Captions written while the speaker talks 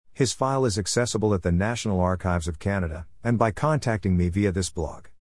His file is accessible at the National Archives of Canada, and by contacting me via this blog.